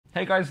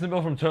Hey guys, it's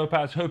Nabil from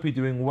Topaz. Hope you're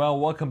doing well.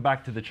 Welcome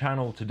back to the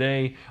channel.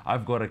 Today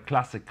I've got a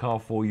classic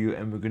car for you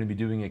and we're going to be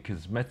doing a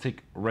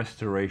cosmetic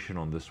restoration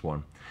on this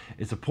one.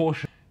 It's a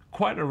Porsche,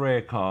 quite a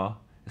rare car,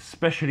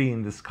 especially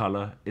in this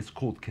color. It's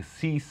called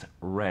Cassis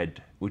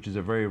Red, which is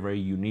a very, very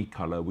unique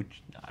color,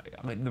 which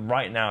I mean,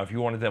 right now if you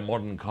wanted a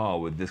modern car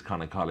with this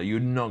kind of color, you're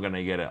not going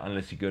to get it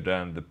unless you go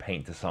down the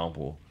paint to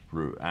sample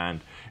route,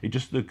 and it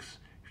just looks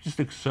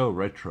so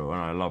retro and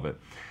I love it.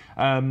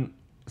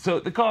 So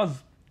the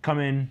car's come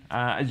in,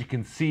 as you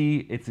can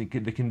see,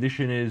 the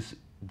condition is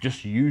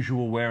just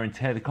usual wear and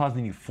tear. The car's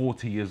nearly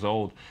 40 years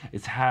old.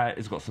 It's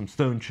got some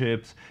stone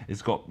chips.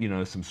 It's got, you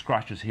know, some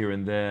scratches here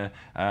and there,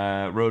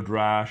 road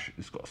rash.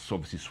 It's got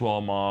obviously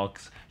swirl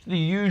marks. The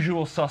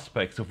usual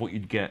suspects of what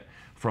you'd get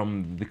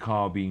from the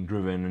car being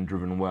driven and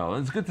driven well.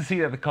 And it's good to see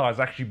that the car is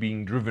actually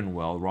being driven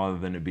well rather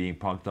than it being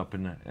parked up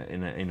in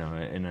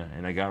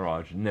a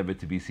garage, never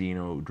to be seen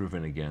or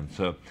driven again.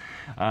 So.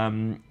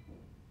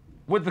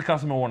 What the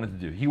customer wanted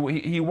to do,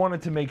 he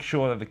wanted to make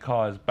sure that the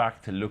car is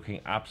back to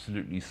looking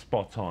absolutely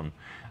spot on,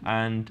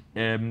 and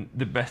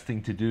the best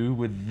thing to do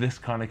with this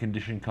kind of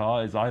condition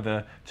car is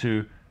either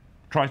to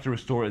try to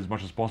restore it as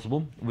much as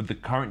possible with the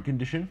current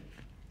condition,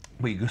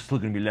 but you're still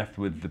going to be left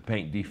with the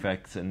paint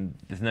defects and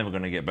it's never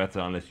going to get better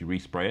unless you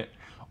respray it,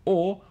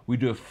 or we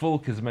do a full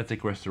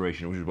cosmetic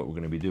restoration, which is what we're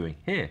going to be doing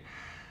here.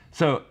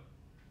 So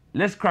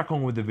let's crack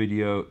on with the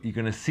video. You're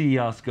going to see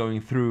us going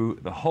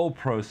through the whole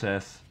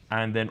process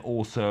and then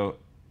also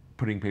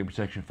putting paint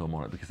protection film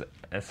on it, because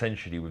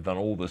essentially we've done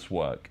all this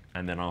work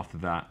and then after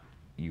that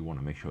you want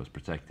to make sure it's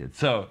protected.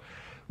 So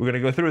we're going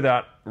to go through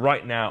that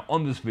right now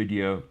on this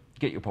video.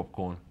 Get your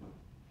popcorn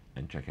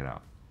and check it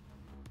out.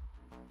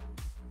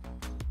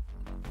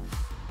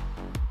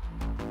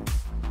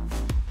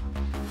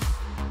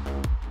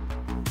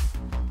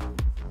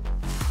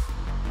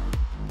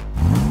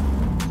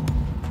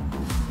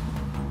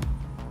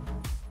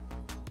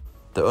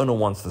 The owner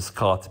wants this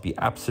car to be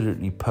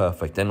absolutely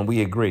perfect, and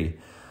we agree.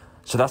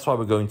 So that's why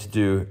we're going to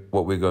do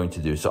what we're going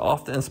to do. So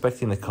after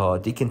inspecting the car,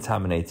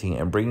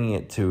 decontaminating and bringing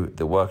it to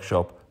the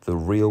workshop, the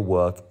real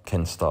work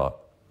can start.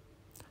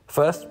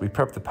 First, we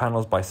prep the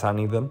panels by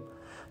sanding them.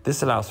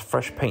 This allows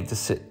fresh paint to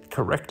sit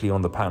correctly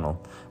on the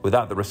panel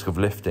without the risk of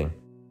lifting.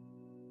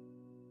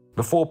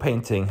 Before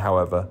painting,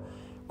 however,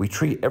 we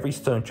treat every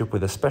stone chip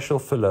with a special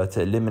filler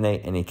to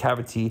eliminate any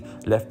cavity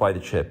left by the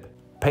chip.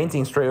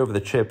 Painting straight over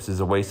the chips is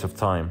a waste of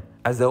time,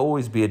 as there'll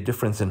always be a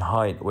difference in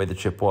height where the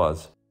chip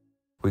was.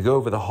 We go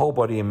over the whole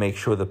body and make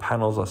sure the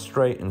panels are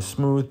straight and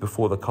smooth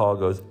before the car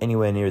goes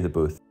anywhere near the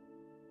booth.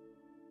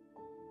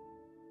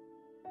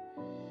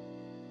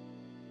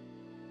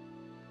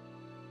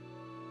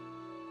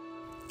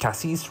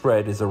 Cassis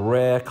Red is a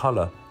rare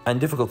color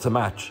and difficult to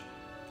match.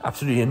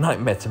 Absolutely a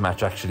nightmare to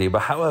match actually, but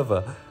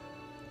however,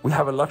 we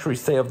have a luxury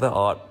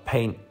state-of-the-art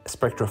paint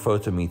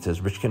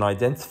spectrophotometers which can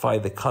identify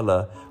the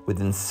color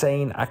with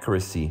insane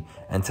accuracy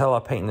and tell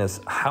our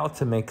painters how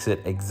to mix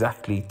it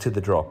exactly to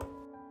the drop.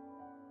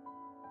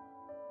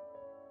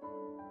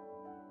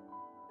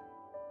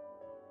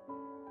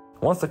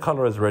 Once the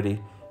color is ready,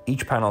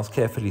 each panel is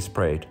carefully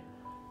sprayed.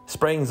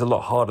 Spraying is a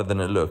lot harder than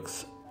it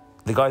looks.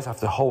 The guys have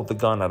to hold the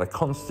gun at a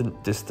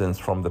constant distance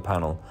from the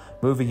panel,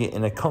 moving it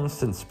in a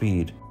constant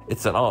speed.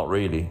 It's an art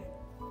really.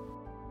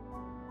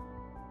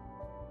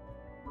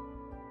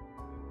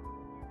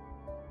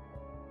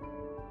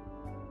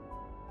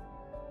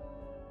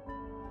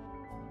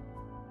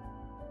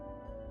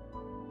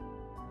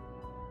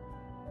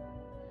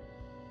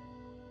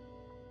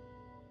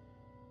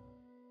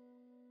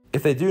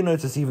 If they do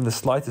notice even the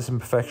slightest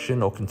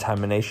imperfection or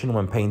contamination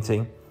when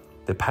painting,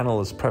 the panel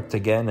is prepped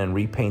again and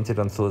repainted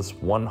until it's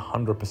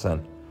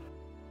 100%.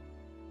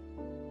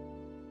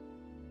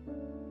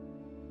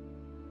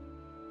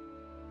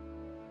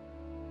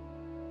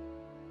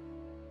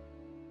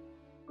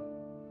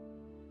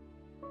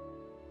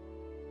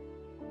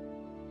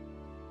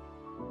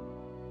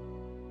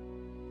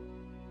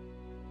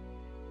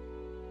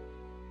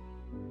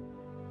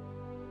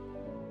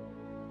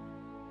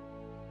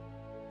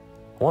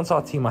 Once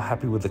our team are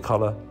happy with the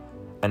color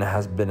and it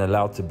has been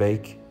allowed to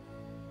bake,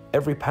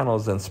 every panel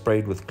is then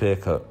sprayed with clear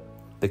coat.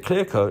 The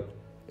clear coat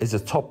is a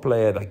top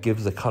layer that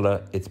gives the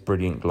color its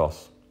brilliant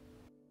gloss.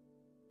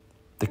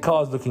 The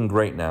car is looking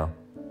great now,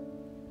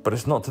 but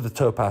it's not to the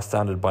Topaz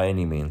standard by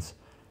any means.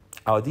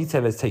 Our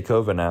detailers take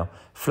over now,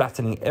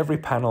 flattening every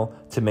panel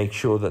to make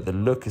sure that the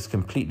look is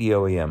completely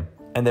OEM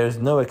and there is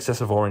no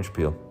excessive orange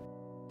peel.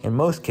 In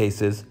most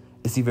cases,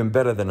 it's even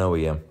better than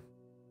OEM.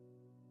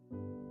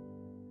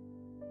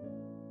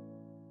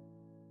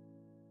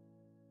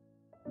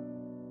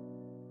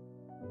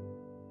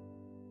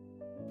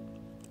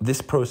 This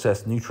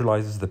process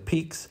neutralizes the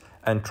peaks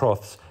and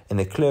troughs in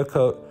the clear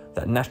coat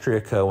that naturally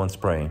occur when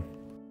spraying.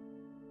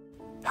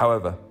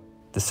 However,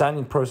 the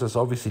sanding process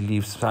obviously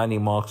leaves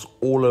sanding marks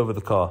all over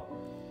the car,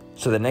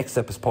 so the next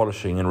step is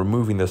polishing and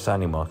removing those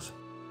sanding marks.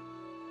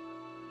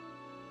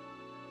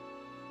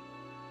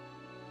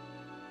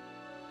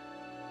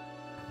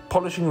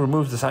 Polishing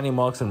removes the sanding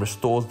marks and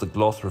restores the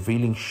gloss,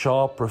 revealing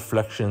sharp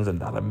reflections and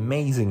that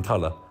amazing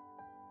color.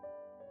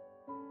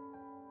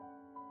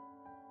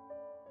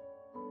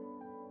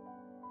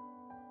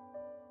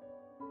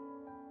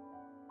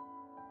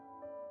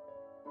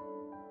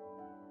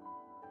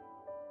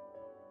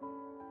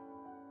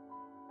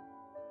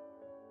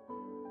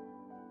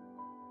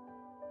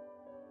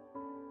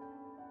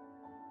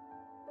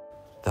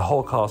 The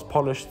whole car is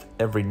polished,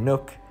 every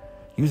nook,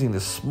 using the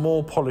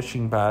small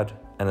polishing pad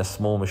and a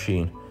small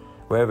machine,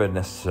 wherever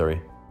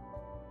necessary.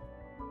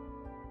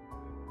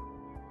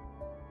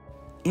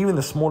 Even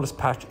the smallest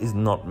patch is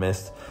not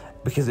missed,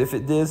 because if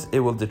it is, it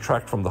will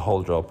detract from the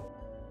whole job.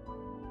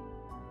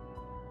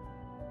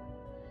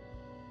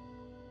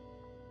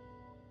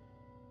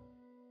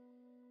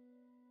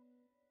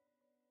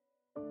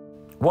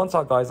 Once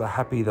our guys are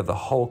happy that the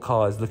whole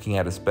car is looking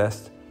at its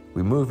best,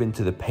 we move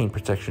into the paint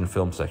protection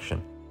film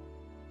section.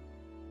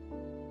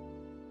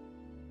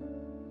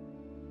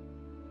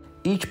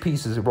 Each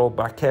piece is rolled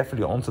back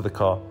carefully onto the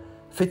car,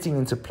 fitting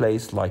into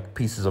place like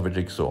pieces of a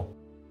jigsaw.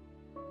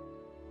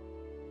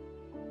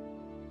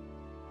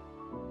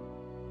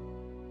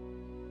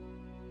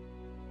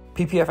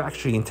 PPF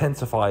actually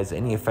intensifies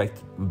any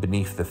effect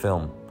beneath the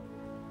film.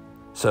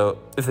 So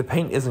if the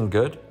paint isn't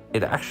good,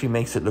 it actually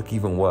makes it look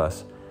even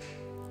worse.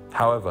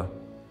 However,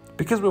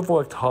 because we've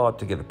worked hard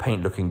to get the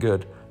paint looking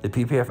good, the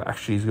PPF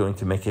actually is going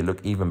to make it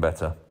look even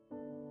better.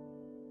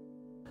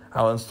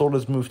 Our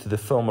installers move to the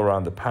film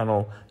around the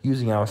panel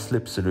using our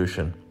slip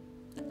solution.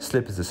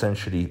 Slip is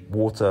essentially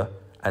water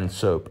and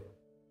soap.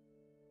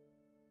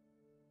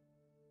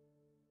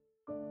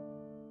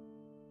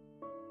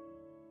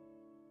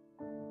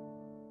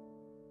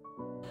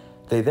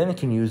 They then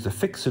can use the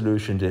fix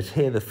solution to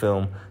adhere the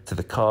film to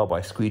the car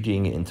by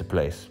squeegeeing it into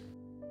place.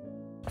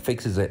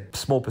 Fix is a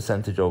small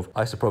percentage of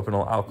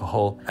isopropanol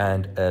alcohol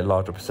and a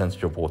larger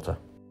percentage of water.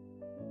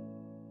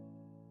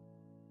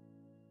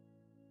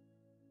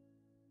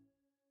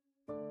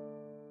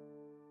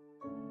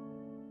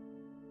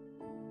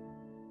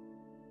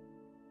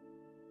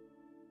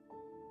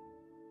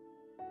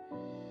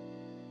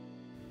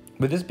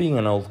 With this being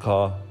an old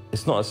car,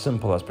 it's not as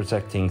simple as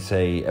protecting,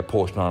 say, a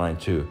Porsche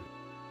 992.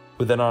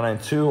 With the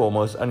 992 or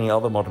almost any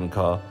other modern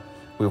car,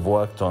 we've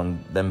worked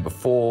on them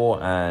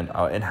before, and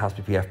our in-house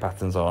PPF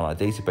patterns on our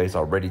database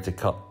are ready to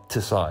cut to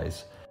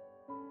size.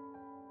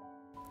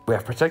 We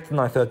have protected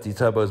 930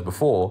 turbos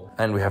before,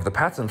 and we have the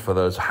pattern for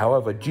those.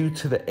 However, due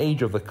to the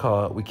age of the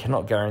car, we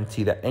cannot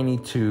guarantee that any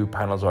two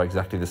panels are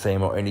exactly the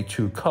same or any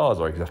two cars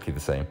are exactly the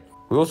same.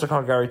 We also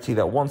can't guarantee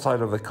that one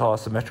side of the car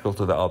is symmetrical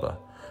to the other.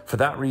 For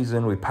that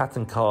reason, we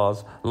pattern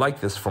cars like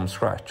this from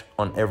scratch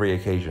on every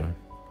occasion.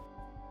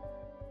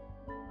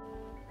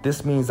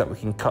 This means that we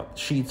can cut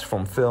sheets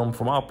from film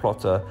from our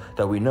plotter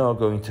that we know are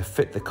going to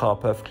fit the car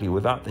perfectly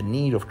without the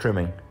need of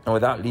trimming and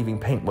without leaving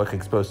paintwork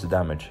exposed to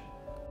damage.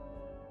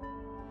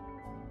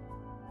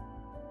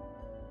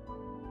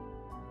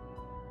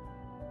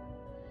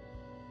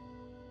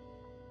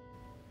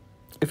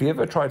 If you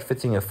ever tried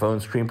fitting a phone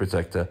screen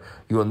protector,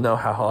 you will know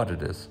how hard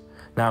it is.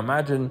 Now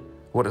imagine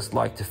what it's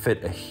like to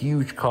fit a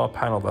huge car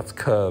panel that's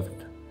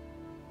curved.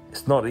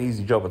 It's not an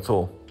easy job at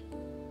all.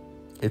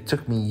 It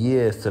took me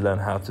years to learn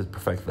how to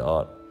perfect the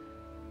art.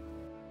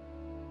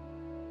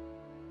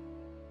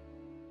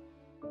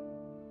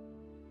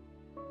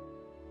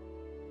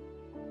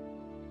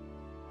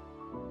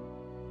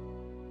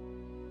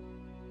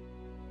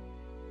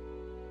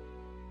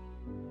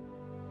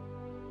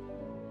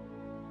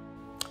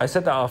 I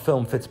said that our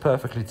film fits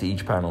perfectly to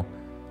each panel.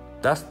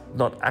 That's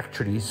not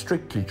actually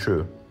strictly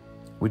true.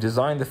 We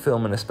designed the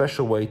film in a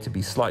special way to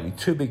be slightly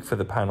too big for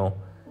the panel,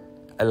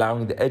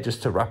 allowing the edges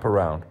to wrap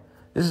around.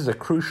 This is a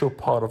crucial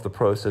part of the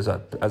process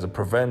as it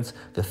prevents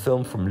the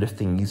film from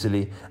lifting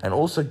easily and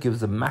also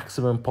gives the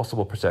maximum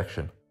possible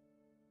protection.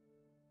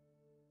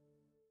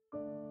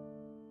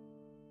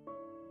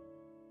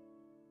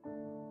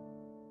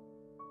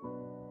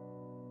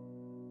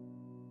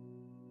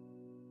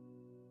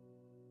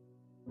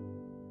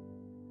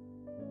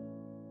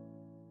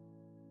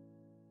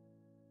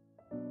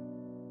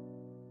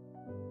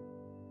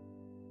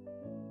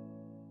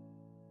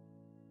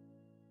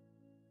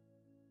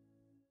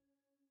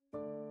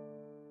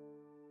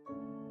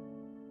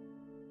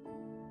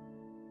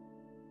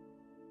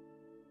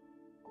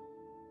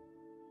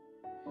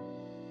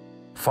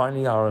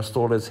 Finally, our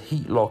installers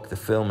heat lock the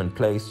film in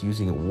place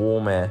using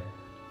warm air,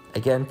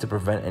 again to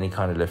prevent any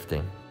kind of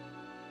lifting.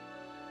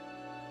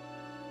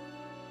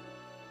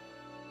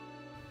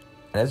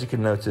 And as you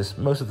can notice,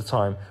 most of the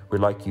time we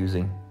like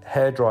using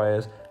hair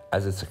dryers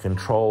as it's a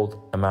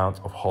controlled amount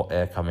of hot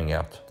air coming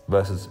out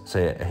versus,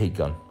 say, a heat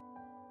gun.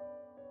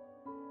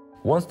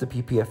 Once the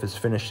PPF is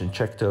finished and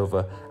checked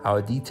over,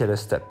 our detailers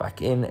step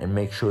back in and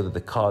make sure that the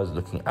car is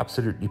looking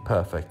absolutely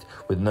perfect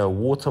with no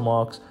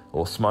watermarks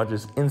or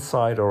smudges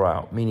inside or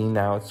out, meaning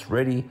now it's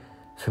ready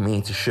for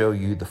me to show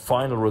you the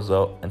final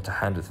result and to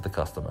hand it to the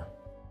customer.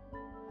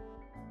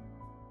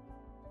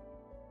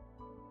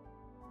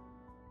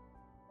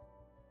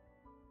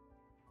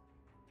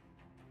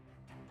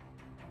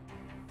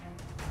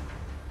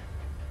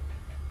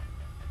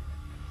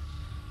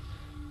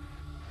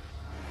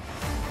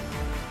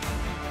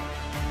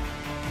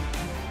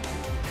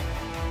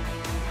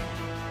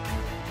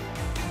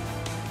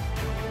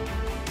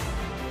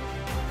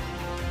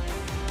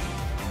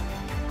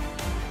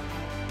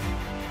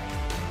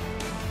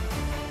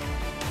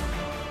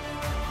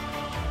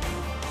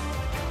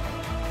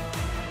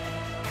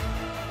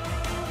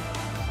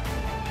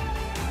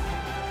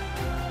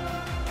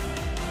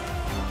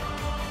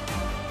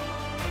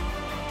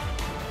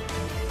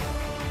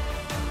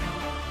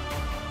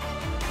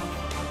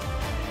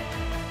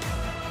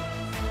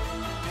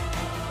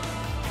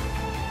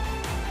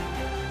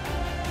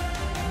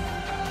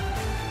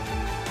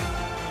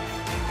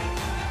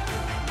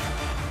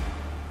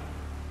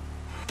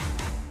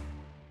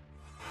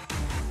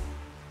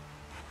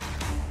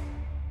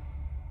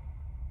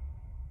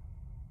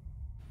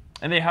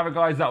 And there you have it,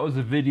 guys. That was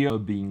a video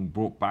being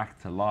brought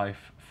back to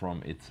life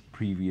from its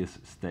previous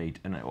state,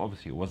 and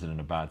obviously it wasn't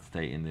in a bad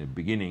state in the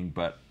beginning,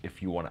 but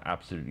if you want to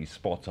absolutely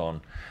spot on,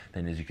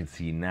 then as you can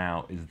see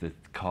now is the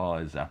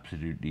car is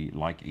absolutely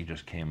like it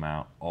just came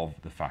out of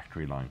the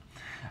factory line.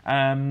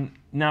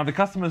 Now the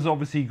customer's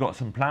obviously got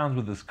some plans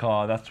with this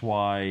car, that's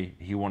why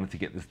he wanted to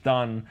get this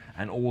done,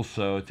 and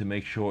also to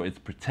make sure it's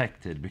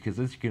protected, because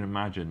as you can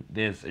imagine,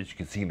 there's, as you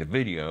can see in the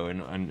video,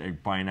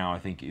 and by now I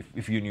think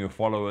if you're new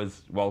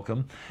followers,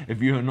 welcome.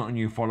 If you're not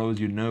new followers,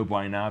 you know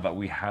by now that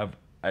we have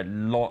a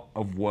lot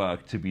of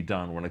work to be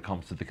done when it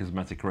comes to the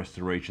cosmetic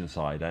restoration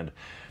side,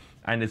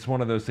 and it's one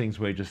of those things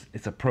where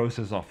it's a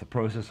process after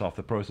process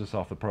after process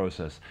after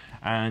process,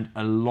 and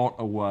a lot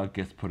of work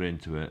gets put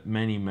into it.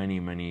 Many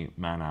man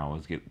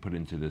hours get put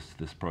into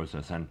this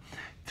process, and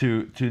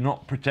to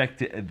not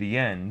protect it at the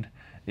end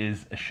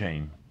is a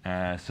shame.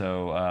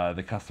 So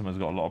the customer's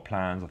got a lot of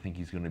plans. I think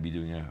he's going to be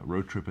doing a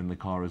road trip in the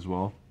car as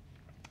well.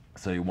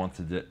 So he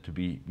wanted it to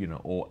be, you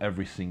know, or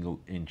every single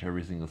inch,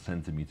 every single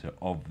centimeter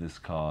of this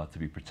car to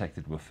be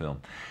protected with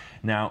film.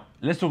 Now,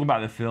 let's talk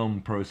about the film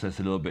process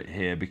a little bit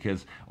here,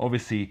 because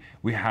obviously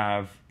we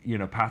have, you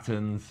know,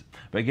 patterns,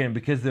 but again,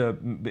 because the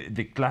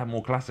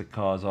more classic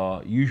cars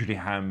are usually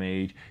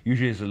handmade,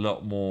 usually there's a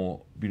lot more,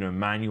 you know,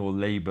 manual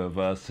labor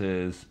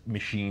versus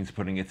machines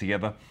putting it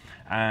together,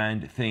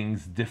 and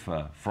things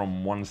differ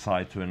from one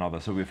side to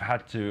another. So we've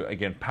had to,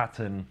 again,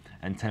 pattern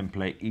and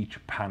template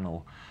each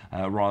panel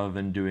rather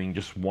than doing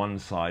just one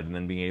side and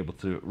then being able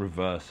to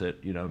reverse it,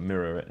 you know,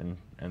 mirror it and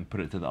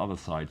put it to the other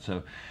side.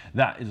 So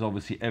that is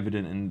obviously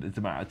evident, and it's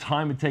about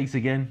time it takes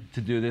again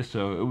to do this.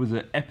 So it was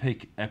an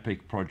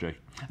epic project.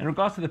 In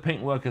regards to the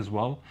paintwork as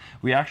well,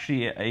 we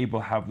actually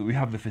we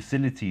have the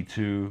facility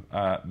to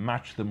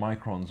match the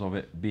microns of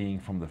it being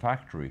from the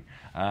factory.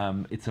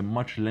 It's a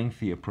much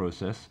lengthier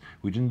process.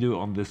 We didn't do it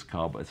on this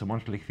car, but it's a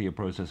much lengthier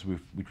process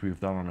which we've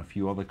done on a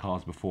few other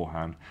cars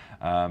beforehand,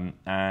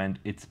 and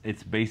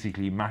it's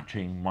basically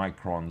matching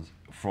microns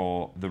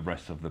for the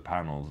rest of the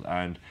panels,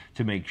 and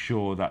to make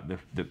sure that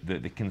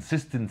the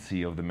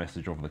consistency of the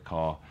message of the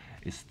car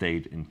is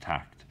stayed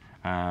intact.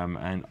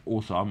 And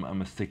also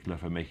I'm a stickler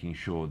for making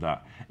sure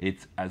that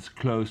it's as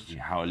close to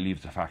how it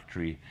leaves the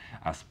factory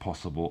as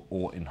possible,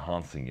 or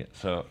enhancing it.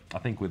 So I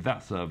think with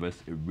that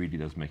service, it really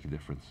does make a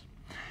difference.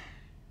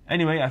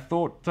 Anyway, I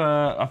thought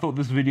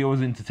this video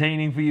was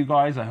entertaining for you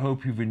guys. I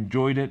hope you've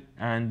enjoyed it,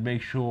 and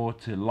make sure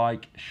to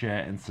like, share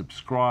and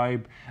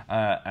subscribe,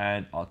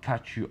 and I'll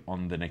catch you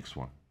on the next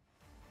one.